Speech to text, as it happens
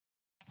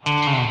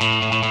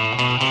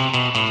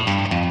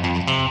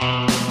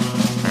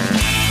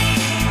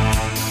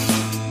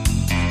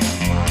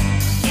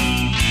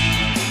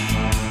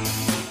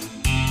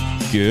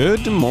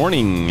Good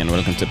morning and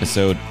welcome to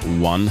episode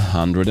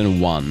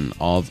 101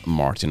 of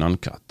Martin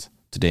Uncut.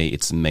 Today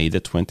it's May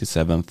the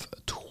 27th,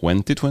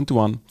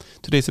 2021.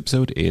 Today's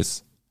episode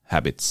is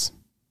habits.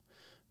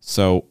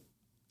 So,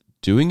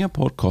 doing a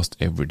podcast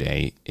every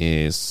day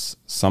is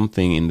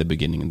something in the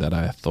beginning that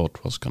I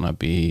thought was going to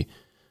be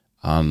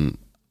something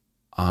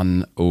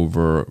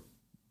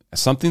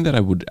that I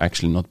would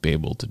actually not be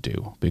able to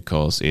do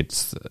because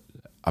it's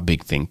a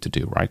big thing to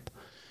do, right?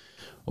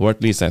 Or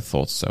at least I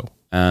thought so.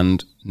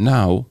 And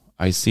now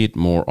I see it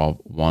more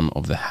of one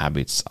of the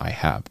habits I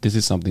have. This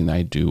is something that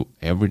I do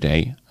every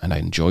day and I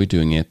enjoy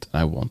doing it and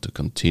I want to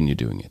continue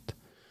doing it.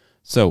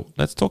 So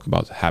let's talk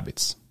about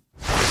habits.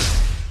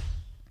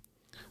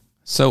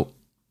 So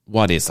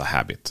what is a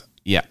habit?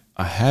 Yeah,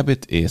 a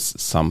habit is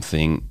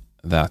something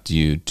that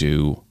you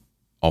do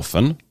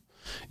often.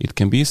 It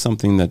can be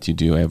something that you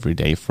do every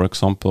day, for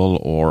example,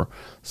 or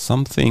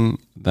something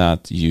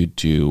that you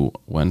do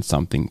when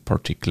something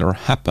particular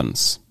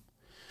happens.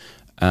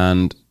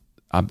 And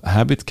a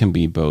habit can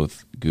be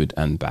both good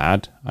and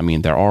bad. I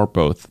mean, there are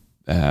both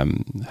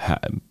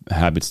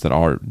habits that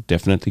are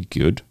definitely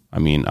good. I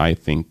mean, I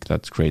think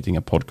that creating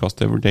a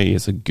podcast every day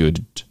is a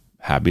good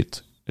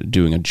habit.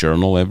 Doing a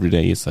journal every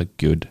day is a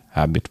good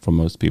habit for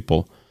most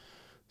people.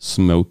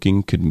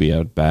 Smoking could be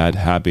a bad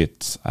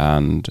habit,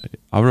 and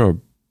other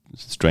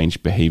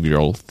strange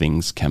behavioral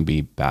things can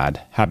be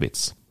bad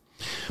habits.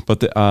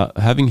 But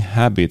having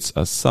habits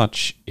as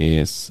such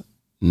is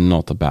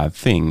not a bad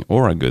thing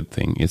or a good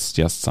thing. It's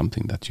just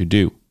something that you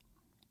do.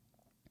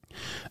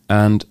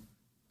 And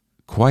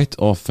quite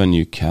often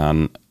you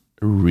can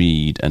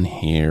read and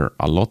hear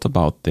a lot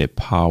about the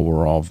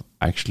power of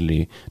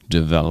actually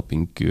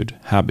developing good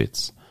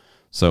habits.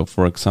 So,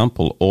 for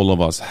example, all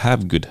of us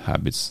have good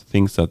habits,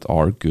 things that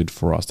are good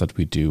for us that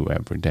we do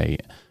every day.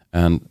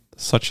 And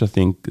such a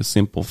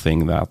simple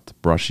thing that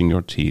brushing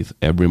your teeth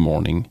every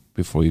morning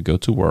before you go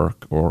to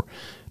work, or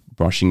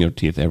brushing your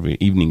teeth every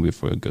evening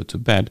before you go to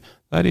bed,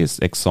 that is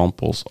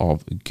examples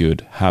of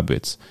good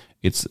habits.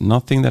 It's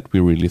nothing that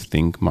we really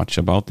think much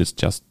about. It's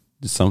just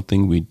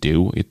something we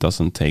do. It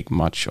doesn't take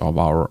much of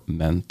our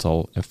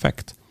mental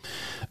effect.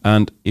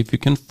 And if you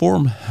can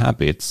form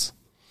habits,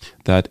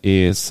 that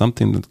is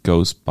something that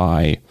goes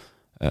by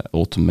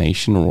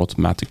automation or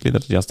automatically,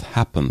 that just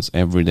happens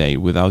every day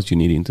without you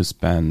needing to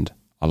spend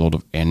a lot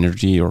of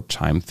energy or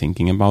time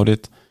thinking about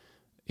it.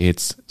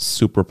 It's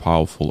super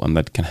powerful, and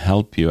that can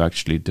help you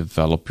actually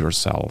develop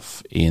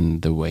yourself in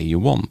the way you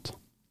want.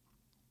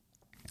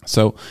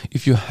 So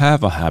if you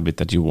have a habit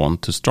that you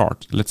want to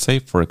start, let's say,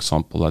 for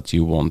example, that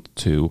you want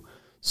to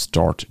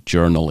start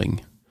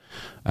journaling,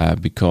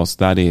 because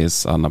that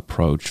is an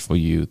approach for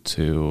you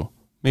to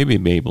maybe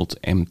be able to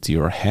empty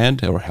your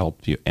head, or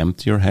help you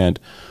empty your head,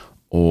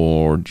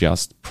 or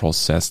just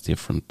process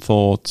different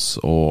thoughts,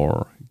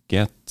 or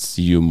gets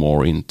you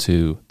more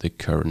into the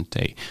current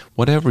day.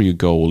 Whatever your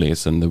goal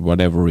is and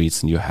whatever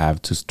reason you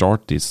have to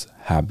start this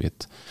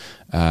habit,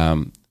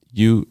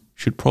 you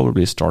should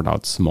probably start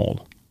out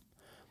small.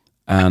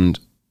 And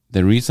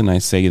the reason I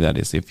say that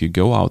is if you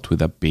go out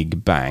with a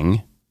big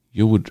bang,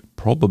 you would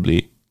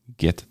probably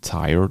get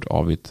tired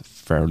of it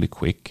fairly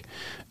quick.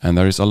 And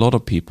there is a lot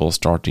of people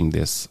starting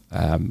this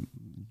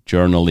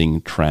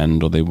journaling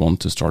trend, or they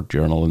want to start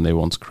journal and they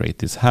want to create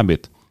this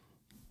habit.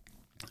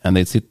 And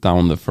they sit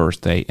down the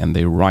first day and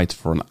they write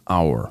for an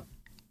hour.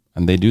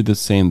 And they do the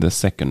same the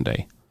second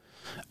day.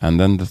 And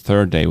then the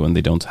third day, when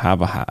they don't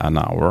have an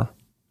hour,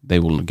 they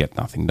will get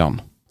nothing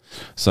done.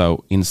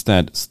 So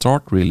instead,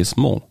 start really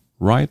small.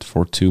 Write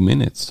for 2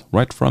 minutes.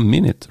 Write for a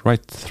minute.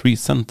 Write 3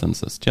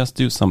 sentences. Just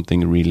do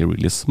something really,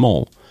 really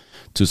small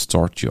to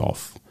start you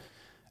off.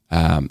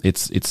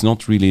 It's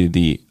not really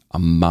the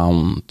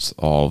amount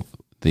of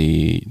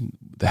the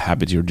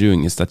habit you're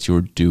doing. It's that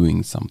you're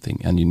doing something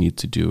and you need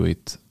to do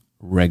it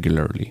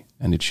regularly,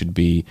 and it should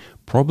be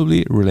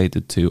probably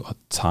related to a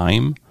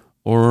time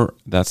or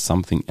that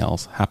something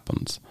else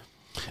happens.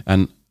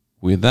 And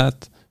with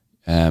that,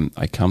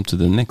 I come to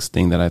the next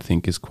thing that I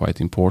think is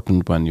quite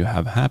important when you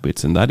have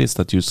habits, and that is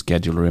that you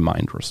schedule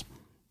reminders,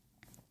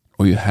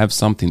 or you have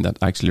something that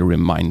actually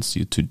reminds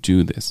you to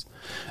do this.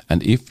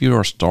 And if you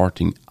are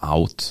starting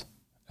out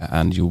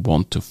and you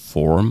want to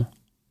form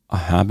a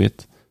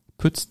habit,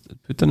 put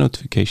a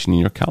notification in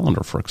your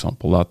calendar, for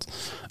example, that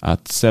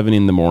at 7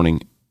 in the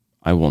morning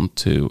I want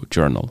to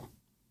journal,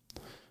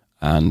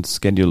 and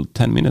schedule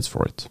 10 minutes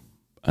for it,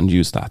 and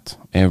use that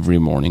every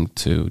morning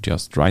to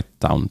just write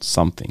down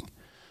something.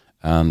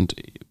 And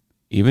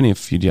even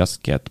if you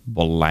just get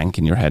blank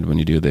in your head when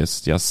you do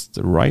this, just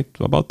write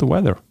about the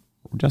weather.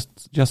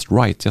 Just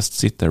write, just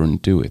sit there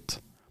and do it.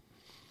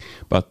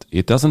 But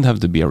it doesn't have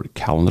to be a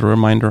calendar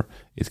reminder.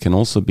 It can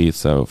also be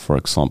so, for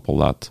example,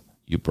 that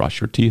you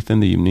brush your teeth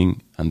in the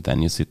evening and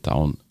then you sit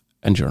down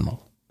and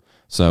journal.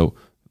 So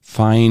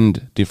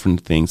find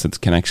different things that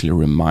can actually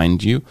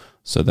remind you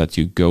so that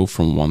you go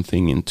from one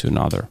thing into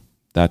another.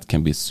 That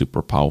can be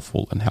super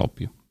powerful and help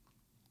you.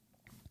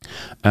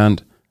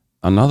 And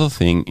another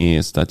thing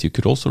is that you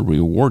could also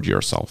reward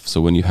yourself.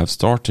 So when you have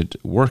started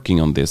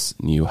working on this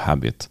new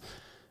habit,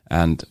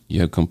 and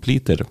you have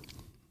completed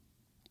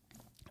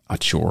a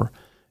chore,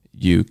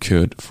 you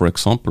could, for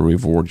example,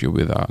 reward you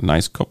with a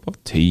nice cup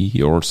of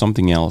tea or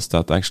something else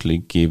that actually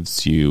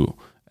gives you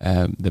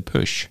the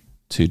push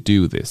to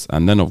do this.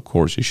 And then, of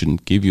course, you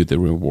shouldn't give you the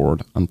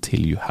reward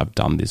until you have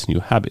done this new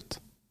habit.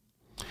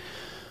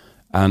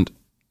 And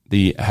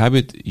the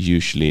habit,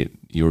 usually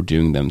you're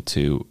doing them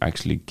to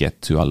actually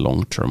get to a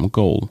long-term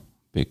goal,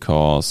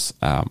 because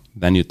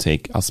then you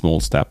take a small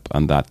step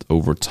and that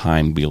over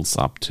time builds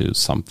up to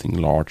something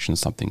large and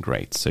something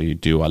great. So you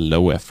do a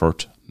low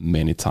effort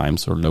many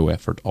times or low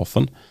effort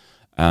often,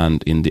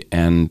 and in the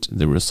end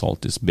the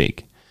result is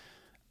big.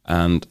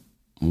 And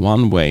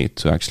one way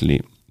to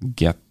actually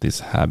get this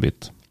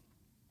habit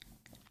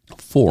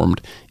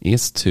formed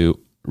is to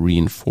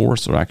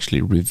reinforce or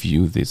actually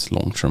review this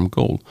long-term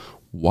goal.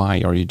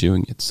 Why are you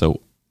doing it?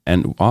 So,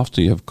 and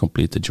after you have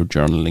completed your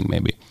journaling,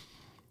 maybe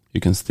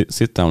you can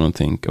sit down and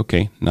think,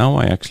 okay, now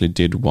I actually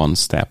did one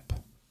step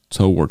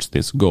towards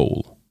this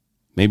goal.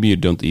 Maybe you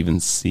don't even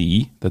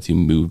see that you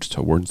moved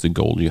towards the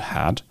goal you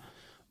had,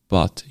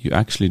 but you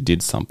actually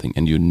did something,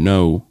 and you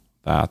know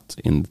that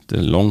in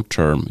the long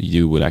term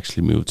you will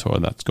actually move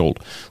toward that goal.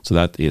 So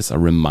that is a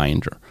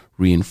reminder.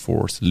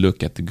 Reinforce,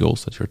 look at the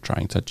goals that you're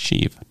trying to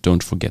achieve.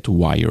 Don't forget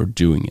why you're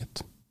doing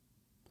it.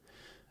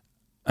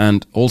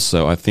 And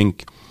also, I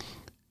think,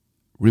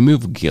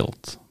 remove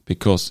guilt,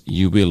 because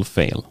you will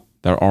fail.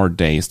 There are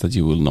days that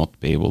you will not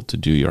be able to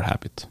do your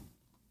habit.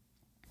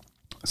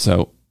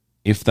 So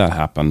if that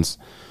happens,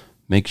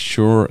 make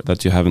sure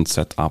that you haven't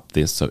set up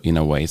this so in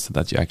a way so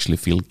that you actually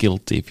feel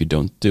guilty if you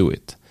don't do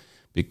it.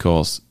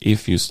 Because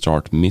if you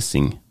start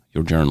missing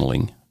your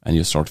journaling and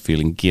you start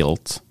feeling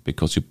guilt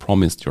because you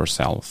promised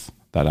yourself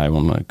that I'm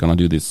going to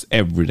do this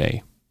every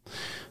day,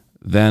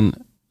 then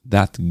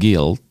that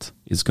guilt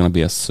is going to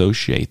be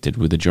associated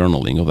with the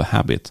journaling of the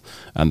habit,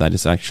 and that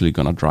is actually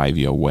going to drive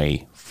you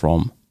away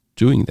from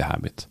doing the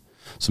habit.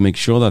 So make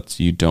sure that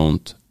you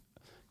don't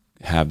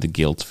have the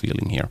guilt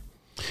feeling here.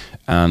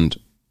 And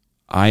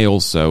I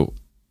also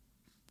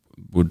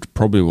would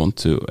probably want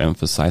to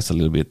emphasize a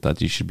little bit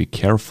that you should be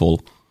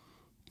careful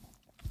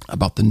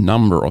about the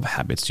number of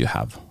habits you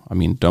have. I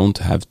mean, don't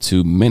have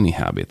too many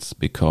habits,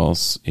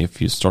 because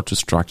if you start to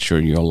structure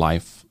your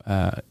life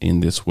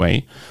in this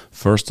way,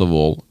 first of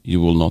all, you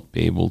will not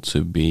be able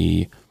to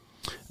be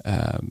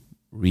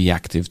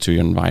reactive to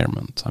your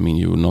environment. I mean,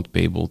 you will not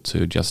be able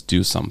to just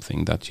do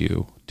something that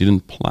you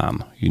didn't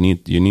plan. You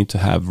need to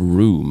have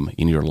room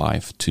in your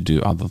life to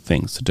do other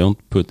things. So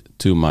don't put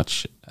too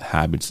much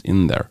habits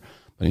in there.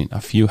 I mean,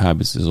 a few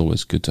habits is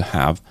always good to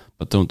have,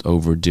 but don't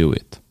overdo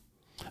it.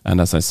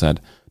 And as I said,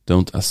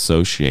 don't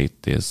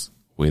associate this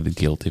with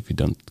guilt if you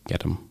don't get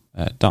them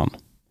done.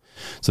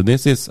 So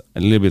this is a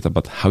little bit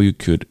about how you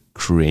could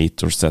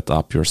create or set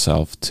up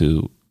yourself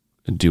to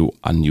do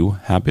a new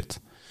habit.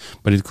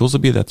 But it could also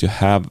be that you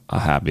have a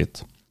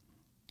habit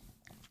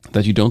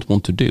that you don't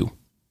want to do.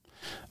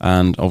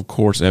 And of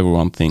course,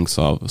 everyone thinks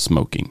of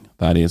smoking.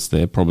 That is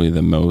probably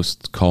the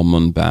most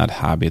common bad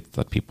habit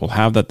that people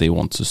have that they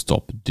want to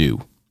stop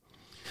do.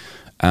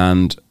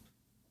 And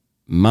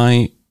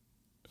my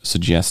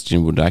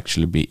suggestion would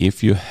actually be,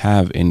 if you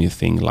have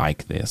anything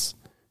like this,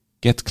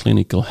 get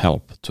clinical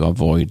help to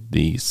avoid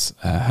these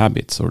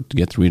habits, or to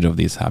get rid of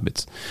these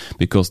habits.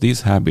 Because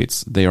these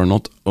habits, they are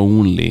not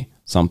only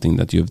something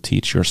that you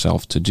teach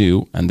yourself to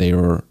do and they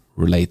are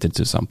related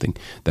to something.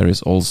 There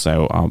is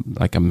also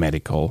like a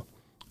medical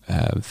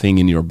thing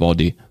in your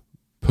body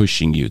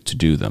pushing you to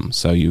do them.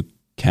 So you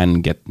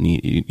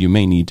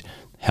may need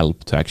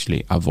help to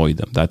actually avoid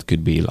them. That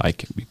could be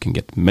like you can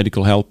get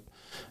medical help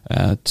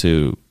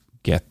to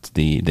get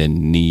the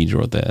need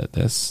or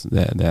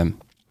the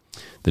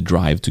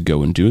drive to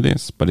go and do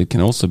this. But it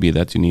can also be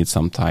that you need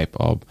some type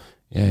of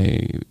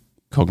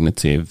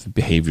cognitive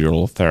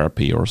behavioral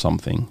therapy or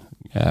something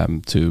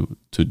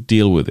to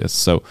deal with this.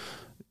 So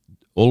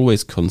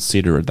always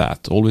consider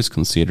that. Always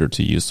consider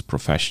to use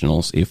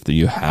professionals if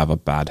you have a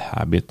bad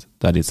habit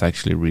that is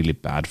actually really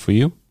bad for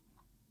you.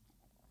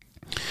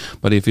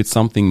 But if it's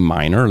something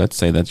minor, let's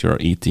say that you're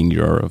eating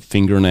your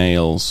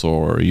fingernails,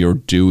 or you're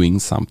doing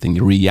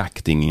something,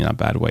 reacting in a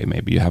bad way,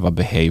 maybe you have a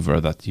behavior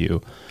that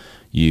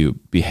you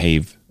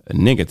behave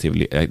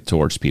negatively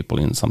towards people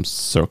in some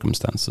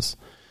circumstances.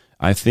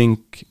 I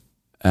think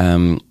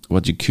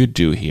what you could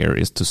do here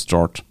is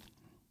to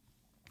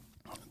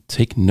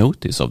take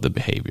notice of the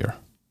behavior,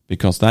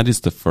 because that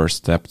is the first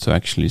step to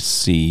actually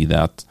see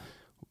that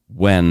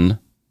when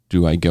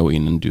do I go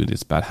in and do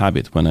this bad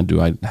habit? When do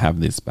I have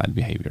this bad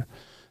behavior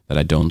that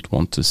I don't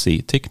want to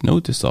see? Take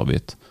notice of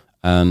it,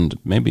 and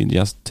maybe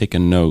just take a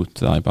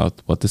note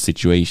about what the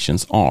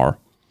situations are,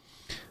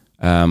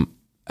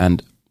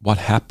 and what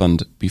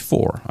happened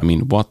before. I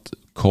mean, what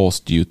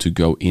caused you to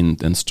go in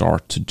and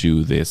start to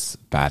do this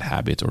bad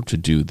habit or to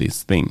do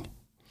this thing?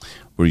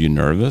 Were you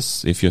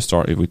nervous? If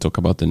we talk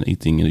about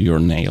eating your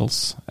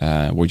nails,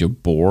 were you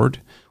bored?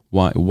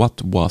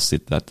 What was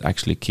it that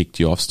actually kicked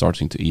you off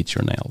starting to eat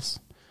your nails?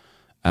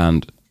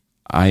 And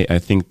I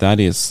think that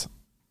is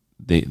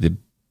the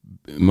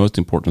most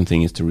important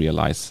thing is to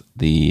realize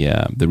the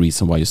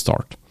reason why you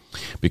start,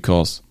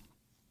 because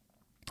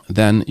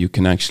then you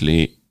can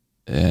actually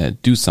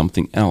do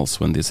something else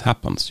when this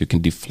happens. You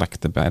can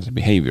deflect the bad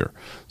behavior.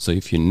 So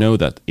if you know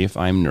that if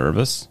I'm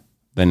nervous,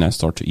 then I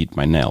start to eat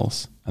my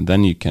nails, and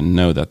then you can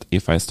know that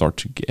if I start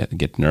to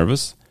get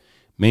nervous,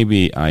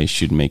 maybe I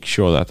should make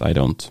sure that I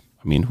don't,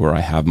 where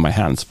I have my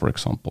hands, for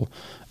example.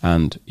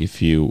 And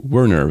if you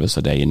were nervous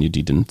a day and you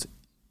didn't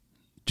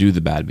do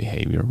the bad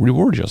behavior,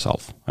 reward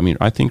yourself.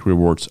 I think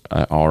rewards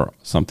are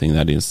something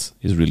that is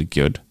really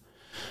good.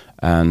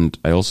 And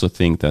I also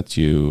think that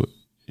you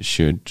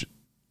should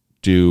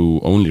do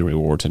only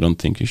rewards. I don't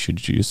think you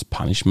should use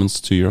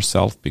punishments to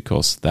yourself,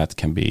 because that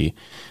can be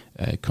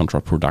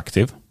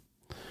counterproductive.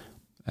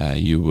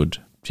 You would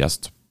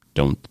just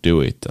don't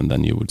do it, and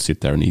then you would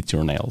sit there and eat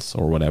your nails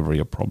or whatever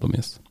your problem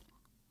is.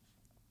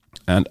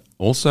 And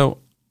also,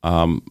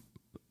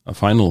 a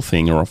final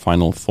thing or a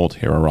final thought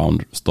here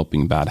around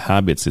stopping bad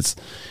habits is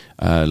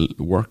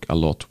work a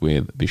lot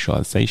with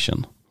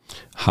visualization.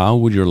 How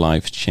would your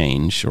life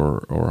change,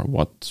 or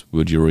what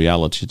would your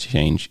reality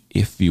change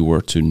if you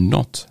were to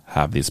not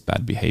have this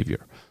bad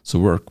behavior? So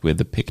work with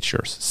the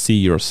pictures. See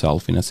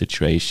yourself in a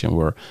situation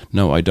where,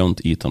 no, I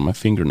don't eat on my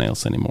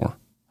fingernails anymore.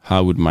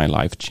 How would my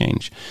life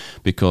change?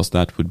 Because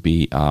that would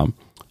be a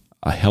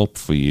help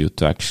for you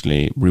to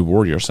actually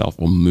reward yourself,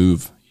 or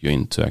move you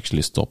into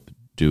actually stop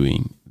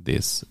doing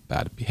this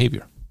bad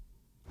behavior.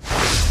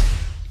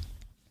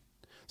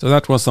 So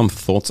that was some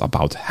thoughts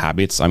about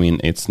habits.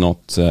 It's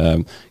not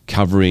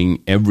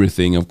covering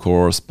everything, of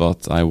course,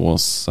 but I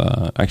was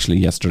actually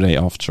yesterday,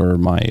 after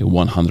my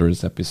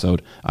 100th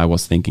episode, I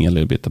was thinking a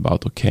little bit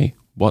about, okay,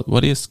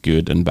 what is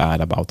good and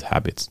bad about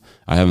habits?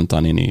 I haven't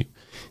done any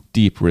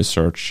deep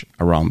research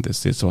around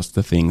this. This was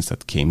the things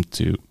that came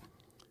to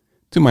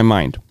my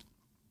mind.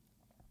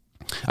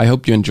 I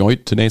hope you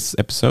enjoyed today's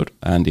episode,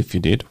 and if you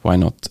did, why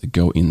not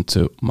go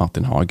into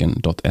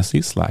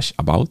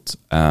martinhagen.se/about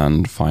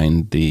and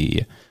find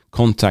the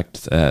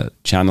contact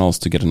channels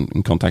to get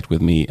in contact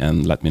with me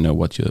and let me know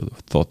what you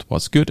thought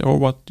was good or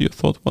what you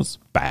thought was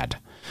bad.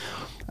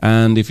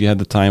 And if you had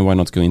the time, why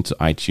not go into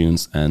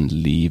iTunes and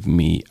leave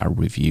me a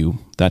review?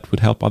 That would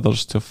help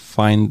others to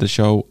find the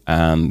show,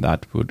 and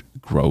that would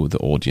grow the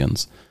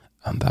audience,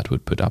 and that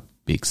would put a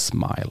big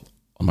smile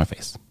on my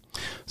face.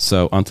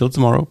 So until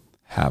tomorrow,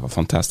 have a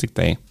fantastic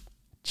day.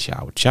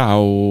 Ciao,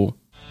 ciao.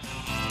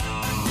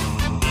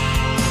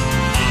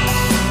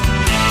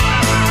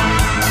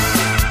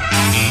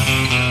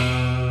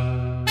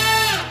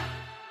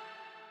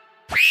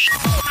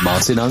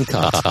 Martin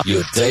Uncut,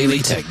 your daily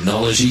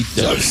technology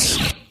dose.